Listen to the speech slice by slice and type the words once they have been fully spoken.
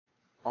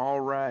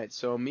Alright,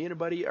 so me and a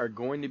buddy are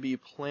going to be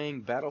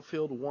playing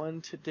Battlefield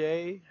 1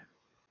 today.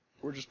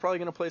 We're just probably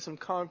going to play some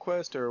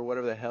Conquest or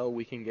whatever the hell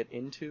we can get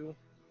into.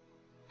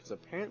 Because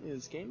apparently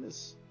this game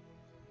is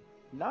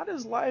not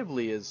as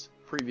lively as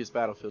previous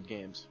Battlefield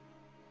games.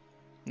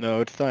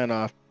 No, it's dying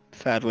off,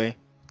 sadly.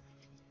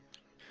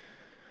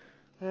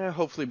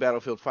 Hopefully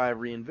Battlefield 5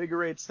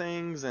 reinvigorates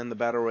things and the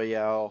Battle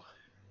Royale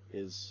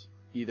is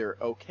either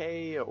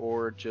okay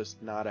or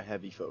just not a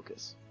heavy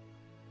focus.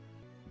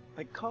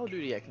 Like Call of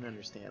Duty, I can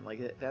understand.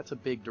 Like that's a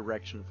big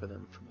direction for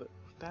them. But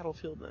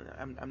Battlefield,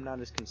 I'm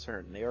not as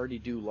concerned. They already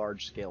do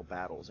large-scale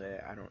battles.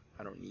 I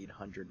don't need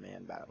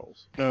 100-man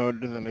battles. No, it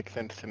doesn't make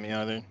sense to me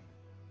either. All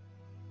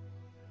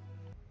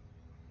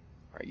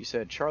right, you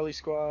said Charlie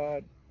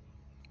Squad.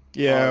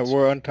 Yeah,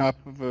 we're on top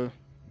of a...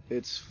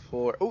 It's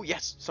for... Oh,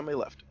 yes! Somebody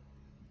left.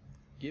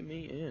 Get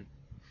me in.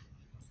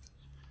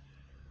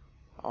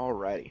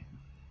 Alrighty.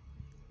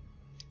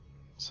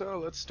 So,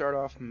 let's start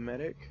off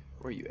medic.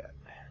 Where are you at?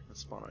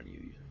 Let's spawn on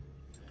you.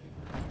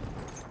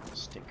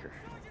 Stinker.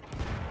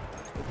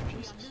 Oh,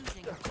 Jesus.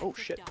 Oh,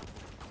 shit.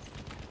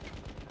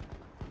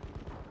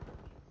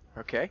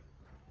 Okay.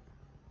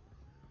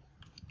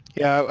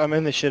 Yeah, I'm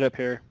in the shit up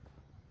here.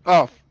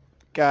 Oh,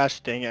 gosh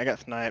dang it, I got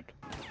sniped.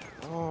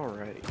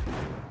 Alrighty.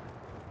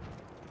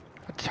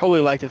 I totally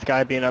like this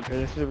guy being up here.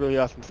 This is a really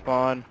awesome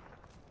spawn.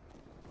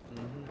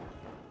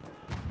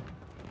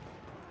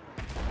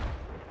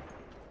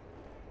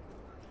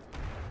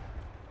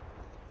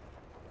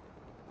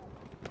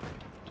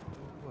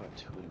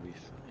 What would we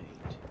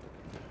find?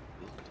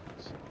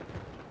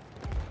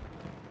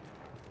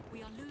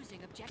 We are losing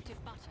objective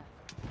butter.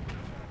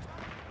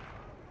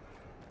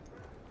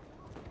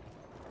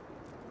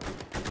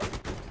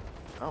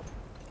 Oh,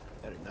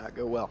 that did not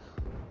go well.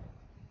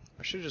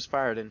 I should have just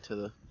fired into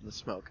the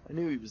smoke. I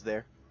knew he was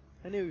there.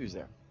 I knew he was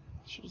there.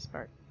 Should have just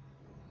fired.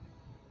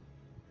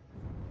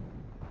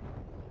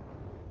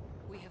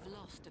 We have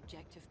lost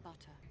objective butter.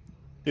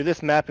 Dude,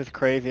 this map is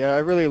crazy. I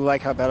really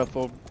like how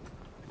Battlefield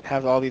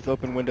has all these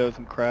open windows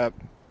and crap.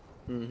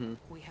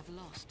 We have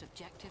lost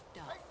objective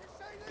Duff.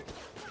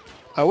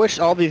 I wish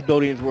all these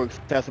buildings were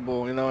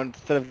accessible, you know,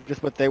 instead of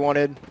just what they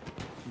wanted.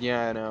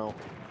 Yeah, I know.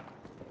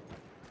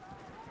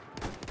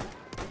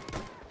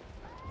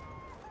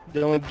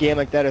 The only game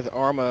like that is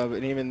Arma,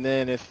 but even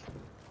then it's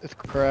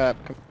crap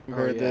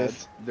compared to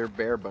this. They're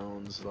bare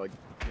bones. Like,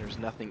 there's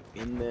nothing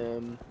in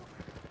them.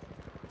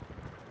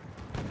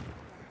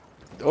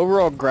 The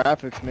overall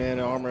graphics, man,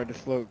 Arma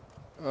just look,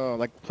 oh,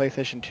 like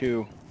PlayStation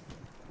 2.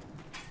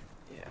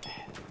 Yeah,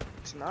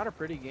 it's not a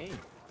pretty game.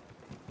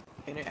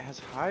 And it has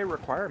high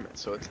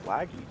requirements, so it's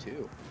laggy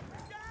too.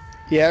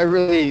 Yeah,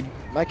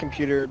 my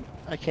computer,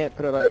 I can't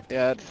put it up.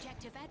 Yeah,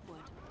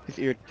 it's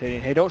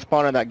irritating. Hey, don't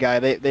spawn on that guy.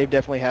 They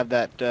definitely have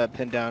that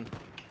pinned down.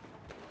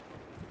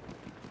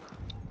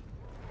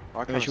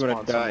 Unless you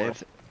want to die.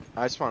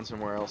 I spawned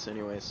somewhere else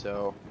anyway,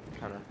 so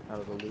kind of out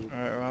of the loop.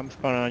 Alright, well, I'm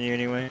spawning on you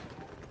anyway.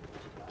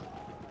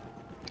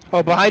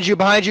 Oh, behind you,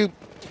 behind you!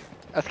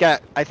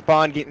 I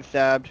spawned getting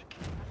stabbed.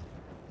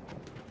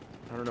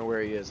 I don't know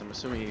where he is. I'm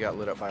assuming he got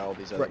lit up by all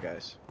these other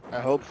guys. I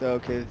hope so,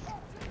 cause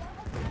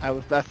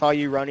I saw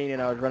you running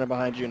and I was running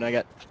behind you and I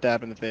got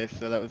stabbed in the face,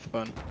 so that was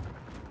fun.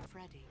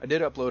 I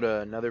did upload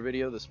another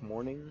video this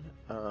morning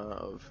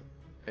of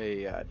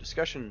a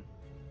discussion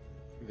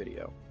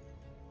video.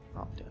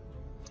 Oh, damn.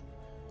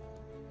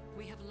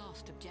 We have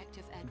lost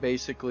objective Edward.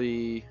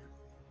 Basically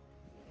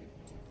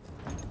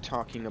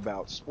talking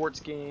about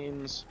sports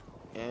games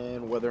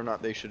and whether or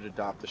not they should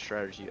adopt the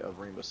strategy of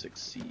Rainbow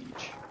Six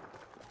Siege.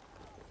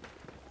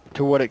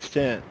 To what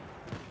extent?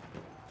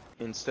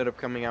 Instead of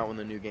coming out with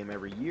a new game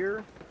every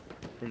year,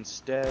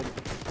 instead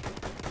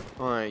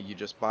you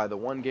just buy the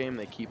one game,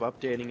 they keep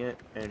updating it,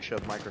 and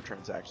shove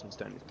microtransactions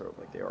down your throat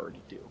like they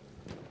already do.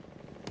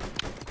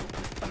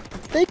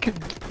 They could,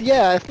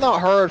 yeah, it's not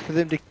hard for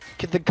them to,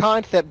 cause the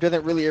concept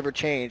doesn't really ever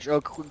change. Oh,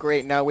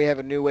 great, now we have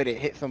a new way to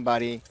hit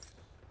somebody,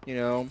 you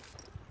know.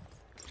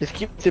 Just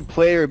keep the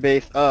player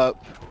base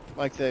up,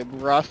 like the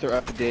roster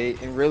up to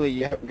date, and really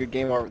you have a good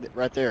game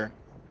right there.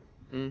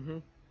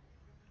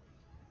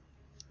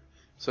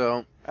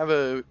 So, I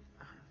have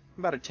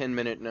about a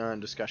 10-minute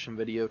discussion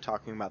video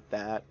talking about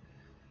that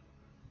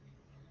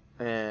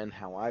and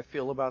how I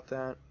feel about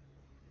that.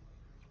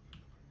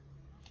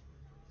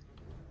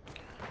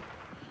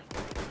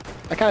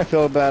 I kind of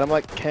feel bad. I'm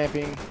like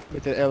camping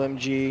with the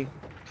LMG,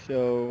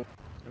 so...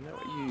 Isn't that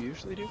what you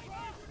usually do?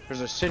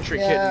 There's a sentry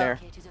kit in there.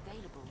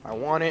 I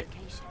want it.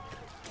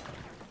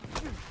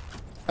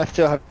 I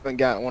still haven't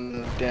got one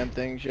of those damn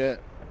things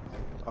yet.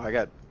 Oh, I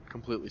got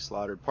completely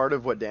slaughtered. Part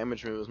of what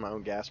damaged me was my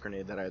own gas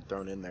grenade that I had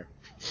thrown in there.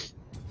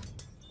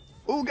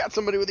 Ooh, got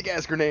somebody with a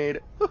gas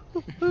grenade.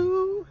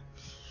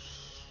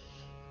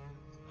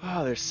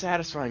 Oh, they're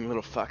satisfying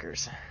little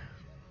fuckers.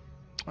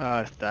 Oh,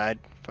 I just died.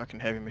 Fucking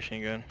heavy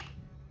machine gun.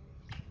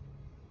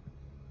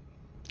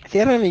 See,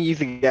 I don't even use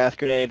the gas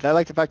grenades. I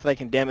like the fact that I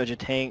can damage a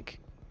tank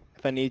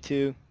if I need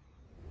to.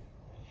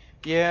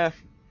 Yeah,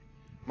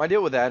 My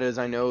deal with that is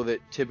I know that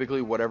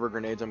typically whatever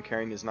grenades I'm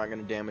carrying is not going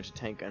to damage a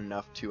tank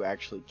enough to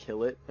actually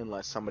kill it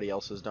unless somebody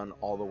else has done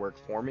all the work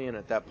for me, and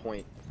at that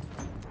point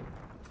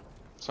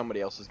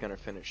somebody else is going to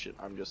finish it.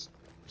 I'm just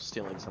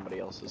stealing somebody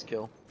else's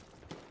kill.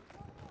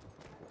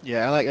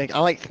 Yeah, I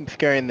like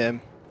scaring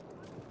them.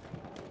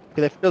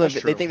 Because they feel That's they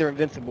true. think they're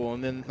invincible,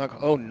 and then it's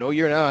like, oh no,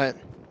 you're not.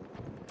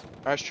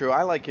 That's true.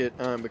 I like it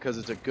because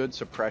it's a good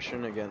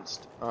suppression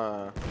against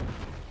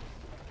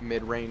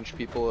mid-range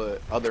people,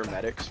 other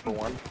medics for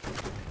one.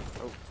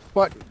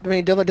 What? I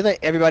mean, doesn't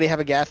everybody have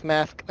a gas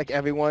mask? Like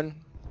everyone?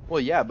 Well,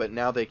 yeah, but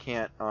now they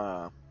can't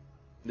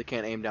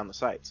aim down the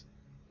sights.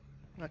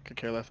 I could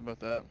care less about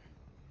that.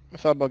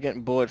 It's all about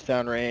getting bullets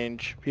down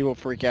range. People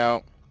freak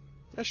out.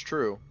 That's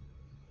true.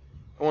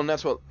 Well, and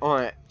that's what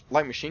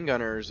light machine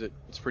gunners,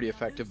 it's pretty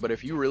effective. But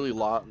if you really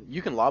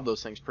you can lob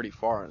those things pretty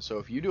far. So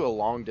if you do a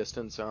long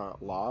distance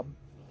lob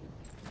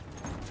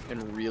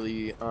and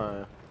really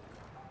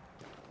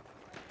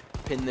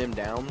pin them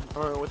down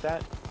with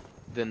that,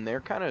 then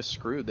they're kind of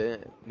screwed.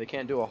 They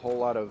can't do a whole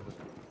lot of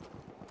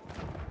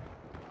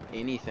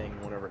anything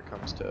whenever it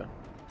comes to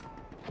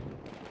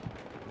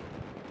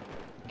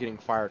getting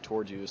fire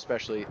towards you,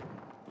 especially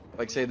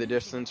like say the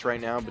distance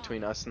right now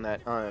between us and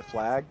that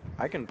flag.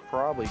 I can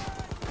probably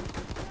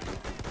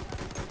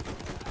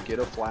get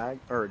a flag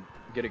or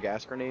get a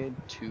gas grenade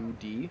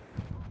 2D,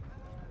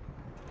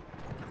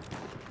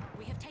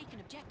 We have taken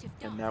objective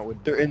and Duff. that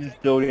would. They're in this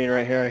building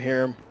right here. I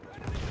hear them.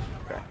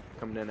 Okay,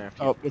 coming in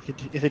after you. Oh, it's a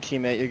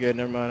teammate. You're good.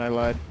 Never mind. I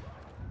lied.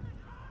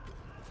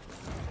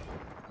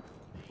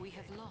 We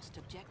have lost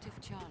objective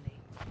Charlie.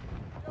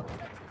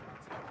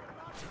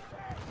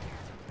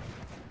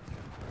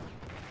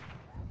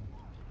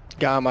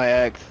 Guy on my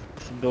X.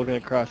 It's a building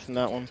across from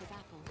that one. Objective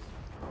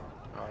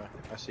apples.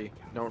 I see.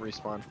 Don't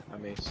respawn. I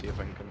may see if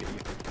I can come get you.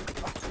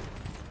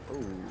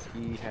 Oh,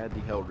 he had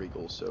the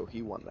Hellregal, so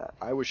he won that.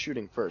 I was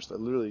shooting first. I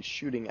literally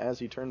shooting as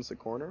he turns the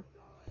corner,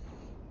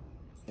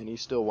 and he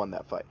still won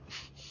that fight.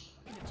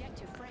 In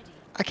objective Freddy.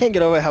 I can't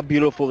get over how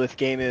beautiful this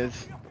game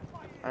is.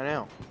 I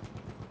know.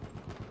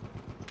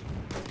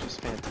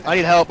 Just fantastic. I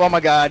need help. Oh my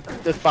god.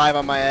 There's 5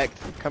 on my X.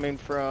 Coming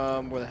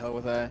from... Where the hell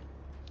was I?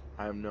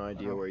 I have no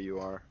idea where you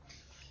are.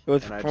 It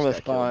was And I from a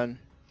just got killed. spawn.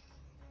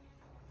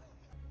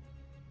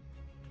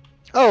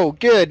 Oh,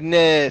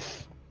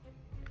 goodness!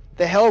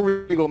 The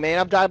Hellregal, man.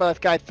 I've died by this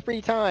guy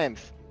 3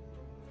 times.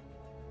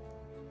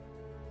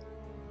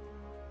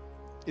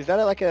 Is that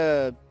like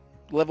a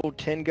level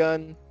 10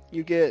 gun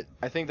you get?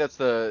 I think that's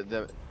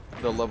the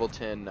level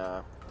 10 We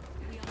are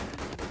losing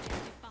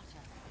objective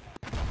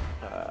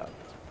butter.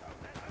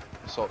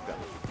 assault gun.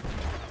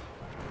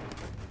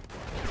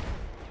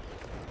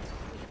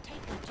 We have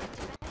taken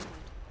objective Edward.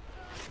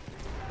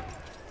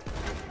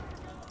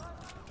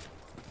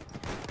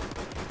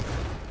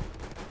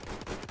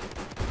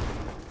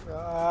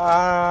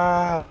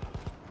 Ah!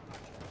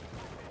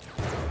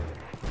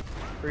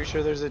 Pretty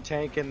sure there's a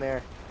tank in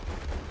there.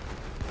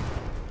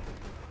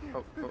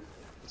 Oh,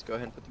 let's go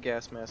ahead and put the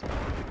gas mask on.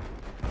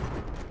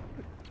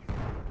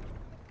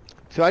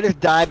 So I just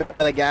died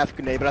by the gas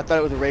grenade, but I thought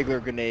it was a regular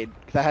grenade.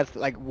 Because I had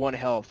like 1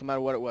 health. No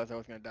matter what it was, I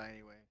was going to die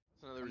anyway.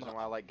 That's another reason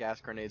why I like gas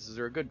grenades, is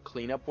they're a good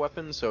cleanup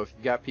weapon, so if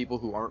you got people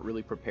who aren't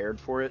really prepared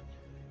for it,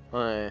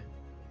 you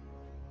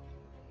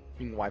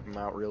can wipe them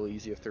out real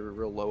easy if they're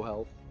real low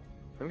health.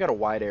 They've got a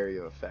wide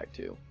area effect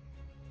too.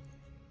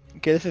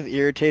 Okay, this is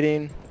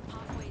irritating.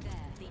 Halfway there,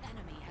 the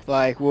enemy has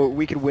Like, well,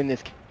 we could win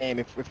this game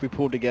if we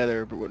pulled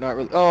together, but we're not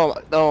really.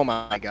 Oh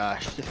my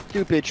gosh, the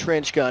stupid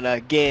trench gun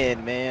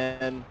again,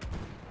 man.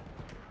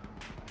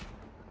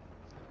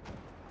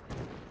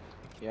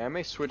 Yeah, I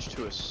may switch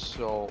to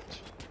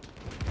assault.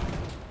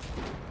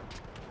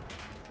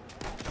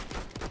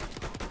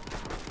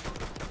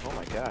 Oh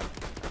my god,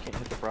 I can't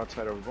hit the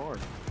broadside overboard.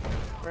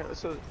 Alright,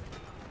 let's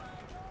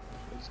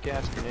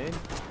gas grenade.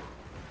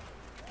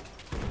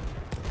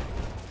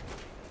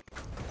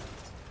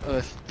 Oh,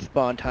 this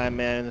spawn time,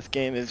 man, in this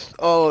game is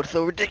it's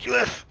so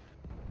ridiculous.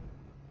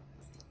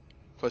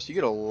 Plus, you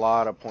get a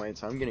lot of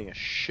points. I'm getting a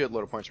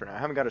shitload of points right now. I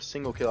haven't got a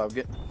single kill.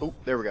 Oh,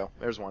 there we go.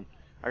 There's one.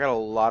 I got a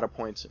lot of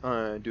points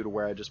due to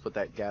where I just put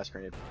that gas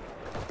grenade.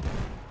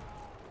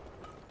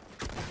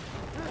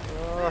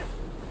 I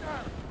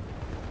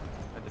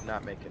did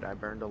not make it. I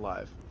burned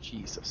alive.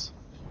 Jesus.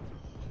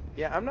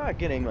 Yeah, I'm not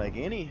getting like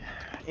any.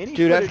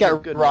 Dude, I footage got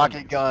of good rocket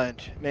moments.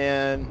 gunned,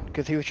 man,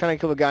 because he was trying to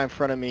kill the guy in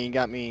front of me and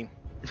got me.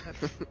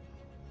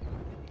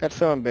 That's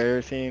so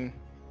embarrassing.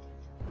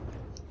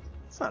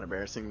 It's not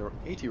embarrassing. The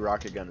AT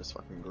rocket gun is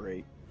fucking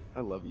great. I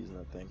love using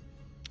that thing.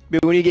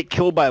 But when you get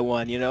killed by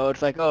one, you know,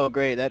 it's like, oh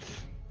great, that's.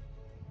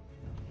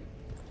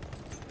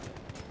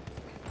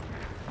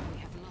 We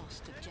have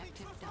lost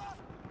objective Duff.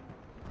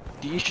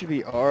 These should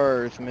be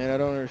ours, man. I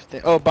don't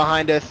understand. Oh,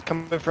 behind us,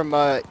 coming from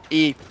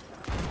E.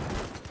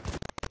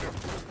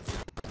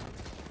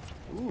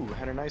 Ooh,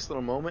 had a nice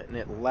little moment and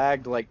it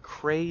lagged like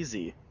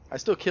crazy. I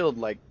still killed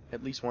like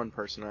at least one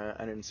person.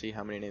 I didn't see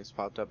how many names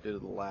popped up due to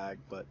the lag,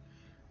 but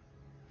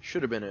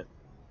should have been at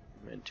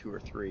 2 or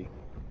 3.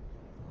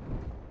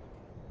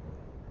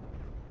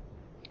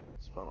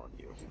 Let's Spawn on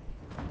you.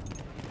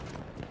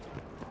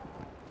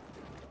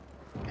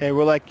 Hey,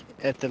 we're like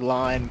at the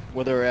line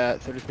where they're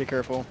at, so just be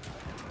careful.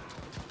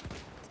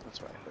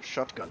 That's why I have a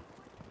shotgun.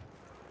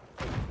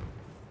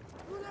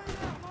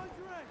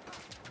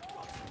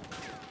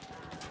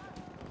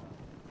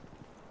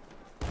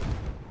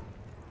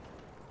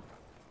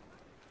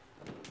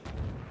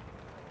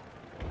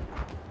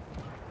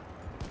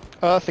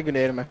 Oh, that's a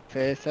grenade in my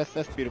face.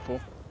 That's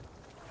beautiful.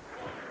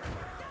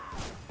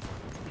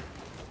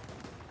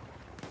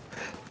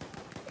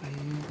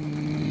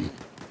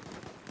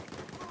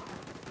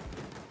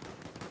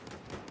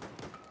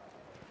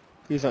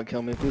 Please don't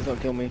kill me. Please don't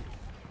kill me.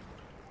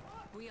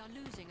 We are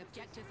losing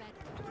objective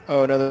Edward.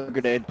 Oh, another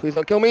grenade. Please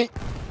don't kill me.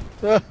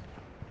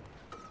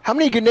 How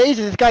many grenades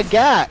does this guy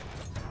got?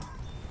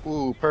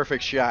 Ooh,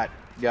 perfect shot.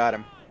 Got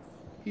him.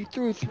 He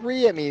threw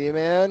 3 at me,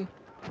 man.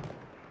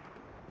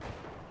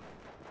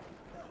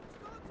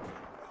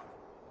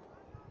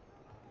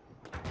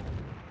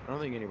 I don't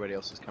think anybody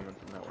else is coming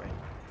from that way.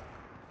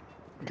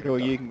 Okay, well,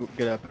 you can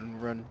get up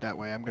and run that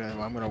way. I'm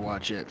gonna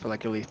watch it for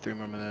like at least 3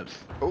 more minutes.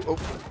 Oh,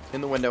 in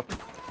the window.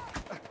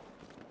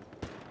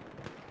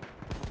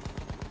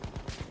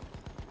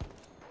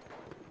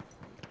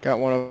 Got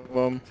one of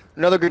them.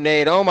 Another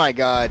grenade. Oh my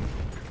god.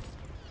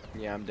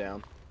 Yeah, I'm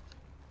down.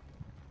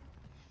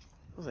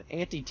 That was an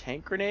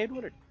anti-tank grenade?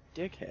 What a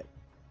dickhead.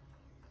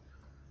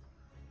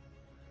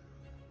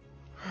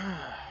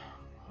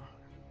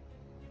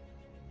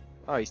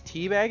 Oh, he's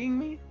teabagging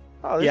me?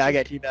 Oh, this Yeah, I is-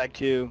 got teabag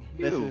too.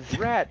 This You is.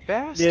 rat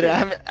bastard. Dude,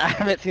 I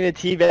haven't seen a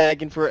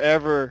teabag in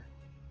forever.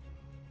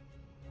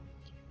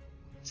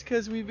 It's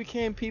because we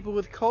became people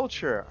with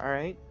culture,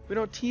 alright? We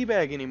don't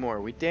teabag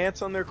anymore. We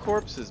dance on their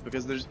corpses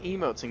because there's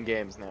emotes in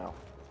games now.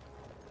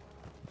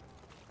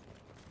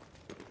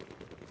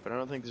 But I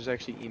don't think there's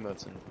actually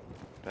emotes in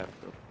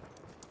Battlefield.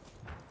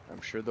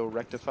 I'm sure they'll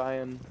rectify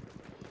and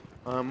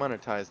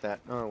monetize that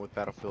with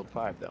Battlefield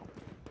 5, though.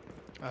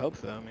 I hope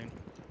so. I mean.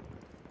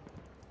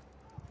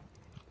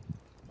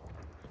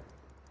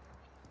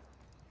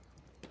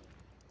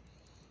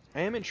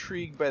 I am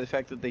intrigued by the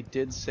fact that they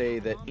did say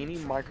that any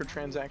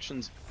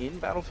microtransactions in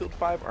Battlefield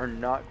 5 are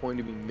not going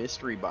to be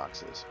mystery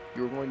boxes.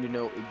 You're going to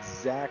know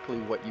exactly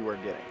what you are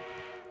getting.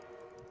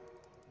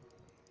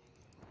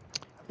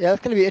 Yeah,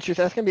 that's gonna be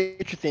interesting. That's gonna be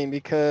interesting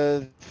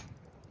because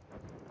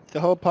the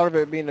whole part of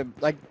it being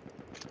like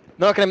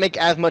not gonna make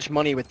as much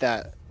money with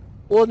that.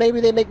 Well, maybe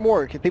they make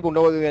more because people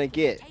know what they're gonna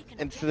get,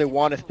 and so they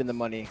want to spend the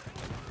money.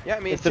 Yeah, I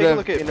mean, Instead take a of,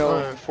 look at you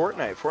know-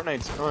 Fortnite.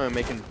 Fortnite's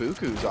making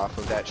bukus off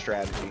of that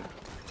strategy.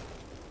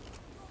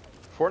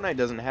 Fortnite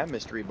doesn't have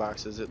mystery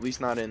boxes, at least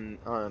not in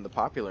the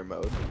popular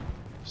mode.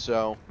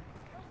 So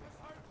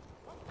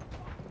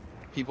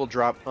people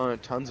drop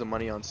tons of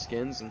money on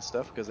skins and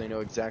stuff because they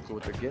know exactly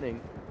what they're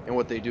getting. And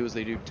what they do is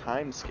they do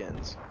timed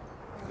skins.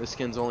 The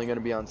skin's only going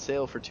to be on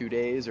sale for 2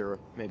 days or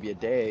maybe a We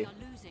day. are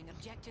losing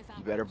objective You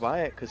Alpha. better buy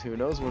it because who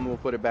knows when we'll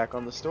put it back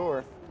on the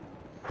store.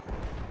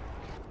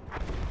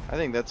 I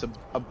think that's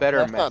a better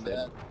That's not method.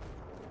 bad.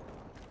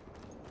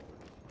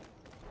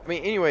 I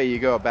mean, any way you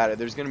go about it,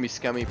 there's going to be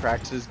scummy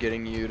practices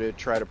getting you to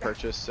try to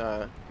purchase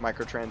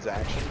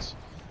microtransactions.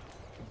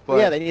 But,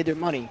 Yeah, they need their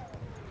money.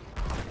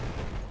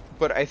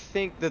 but I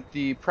think that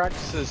the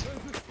practices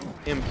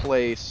in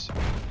place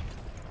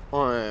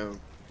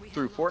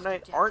through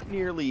Fortnite aren't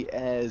nearly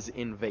as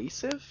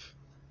invasive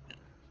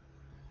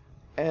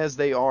as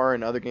they are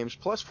in other games.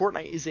 Plus,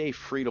 Fortnite is a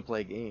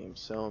free-to-play game,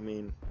 so I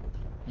mean,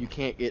 you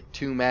can't get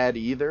too mad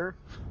either.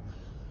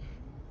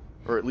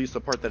 Or at least the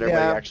part that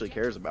everybody Yeah. actually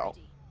cares about.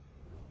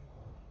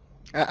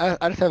 I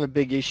just have a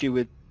big issue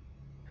with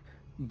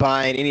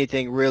buying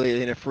anything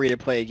really in a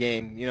free-to-play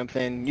game. You know what I'm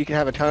saying? You can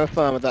have a ton of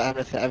fun without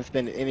having to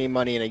spend any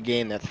money in a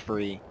game that's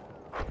free.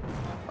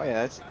 Oh yeah,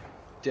 that's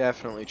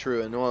definitely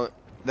true, and well,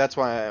 that's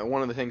why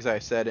one of the things I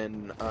said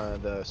in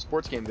the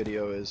sports game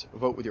video is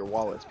vote with your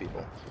wallets,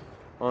 people.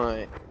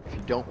 If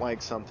you don't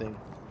like something,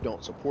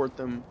 don't support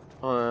them.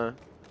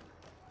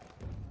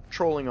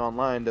 Trolling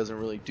online doesn't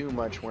really do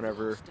much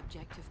whenever Lost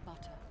objective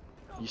butter.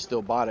 you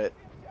still bought it.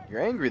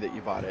 You're angry that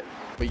you bought it,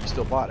 but you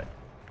still bought it.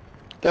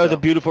 That was So- a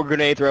beautiful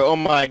grenade throw. Oh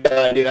my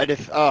god, dude! I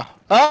just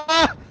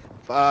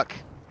fuck.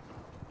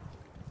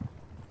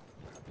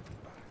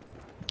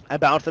 I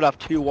bounced it off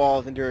 2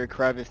 walls into a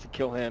crevice to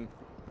kill him.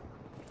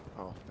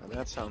 Oh, now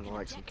that sounded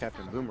like some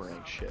Captain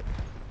Boomerang shit.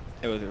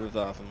 It was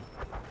awesome.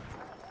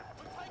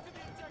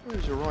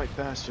 There's a right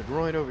bastard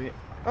right over here.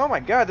 Oh my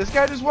god, this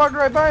guy just walked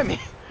right by me.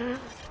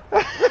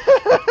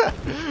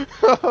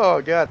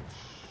 Oh god.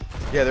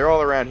 Yeah, they're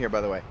all around here,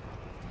 by the way.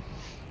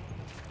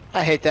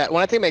 I hate that.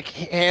 When I take my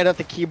hand off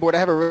the keyboard, I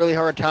have a really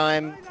hard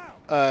time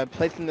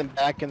placing them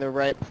back in the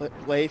right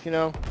place, you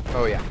know?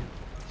 Oh yeah.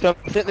 So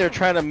I'm sitting there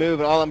trying to move,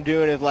 and all I'm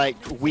doing is, like,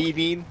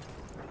 weaving,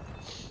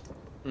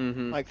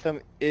 Mm-hmm. like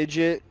some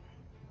idiot.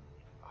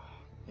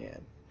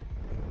 Man.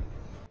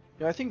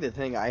 You know, I think the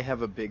thing I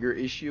have a bigger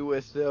issue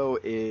with, though,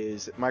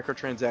 is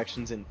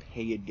microtransactions in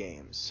paid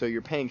games. So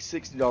you're paying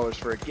 $60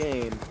 for a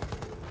game,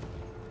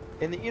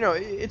 and, you know,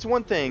 it's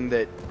one thing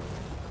that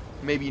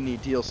maybe you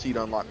need DLC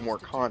to unlock more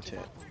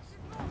content.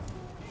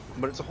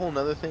 But it's a whole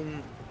nother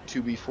thing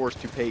to be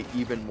forced to pay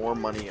even more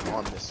money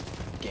on this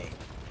game,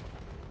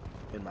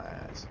 in my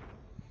eyes.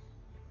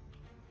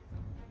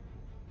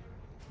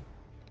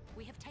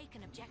 We have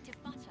taken objective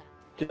butter.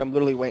 Dude, I'm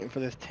literally waiting for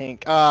this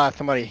tank. Ah,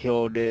 somebody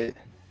healed it.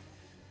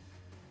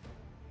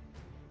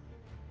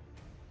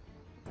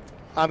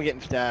 I'm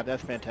getting stabbed.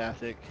 That's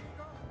fantastic.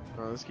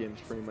 Oh, this game's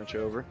pretty much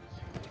over.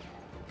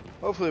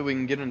 Hopefully we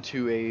can get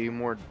into a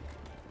more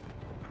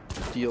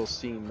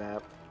DLC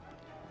map.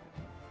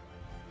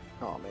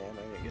 Oh man,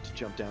 I didn't get to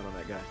jump down on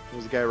that guy.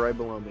 There's a guy right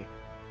below me.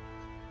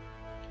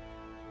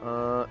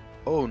 Oh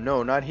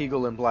no, not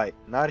Heagle and Blight.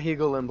 Not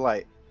Heagle and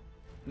Blight.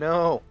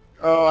 No!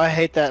 Oh, I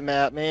hate that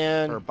map,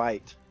 man. Or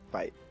Bite.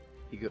 Bite.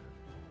 Heagle.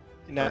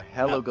 Not,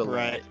 Helgoland.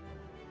 right.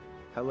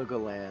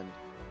 Helgoland.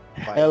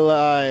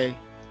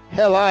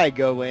 Hell I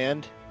go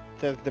land.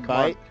 Says the Come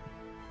bite.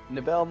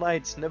 Nibel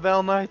Knights.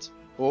 Nibel Knights.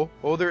 Oh,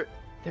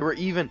 they were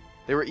even.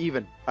 They were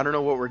even. I don't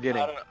know what we're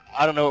getting.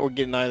 I don't know what we're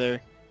getting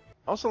either.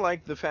 I also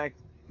like the fact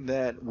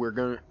that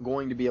we're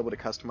going to be able to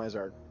customize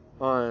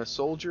our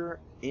soldier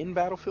in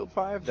Battlefield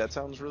 5. That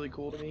sounds really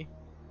cool to me.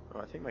 Oh,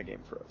 I think my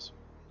game froze.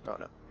 Oh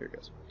no, here it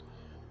goes.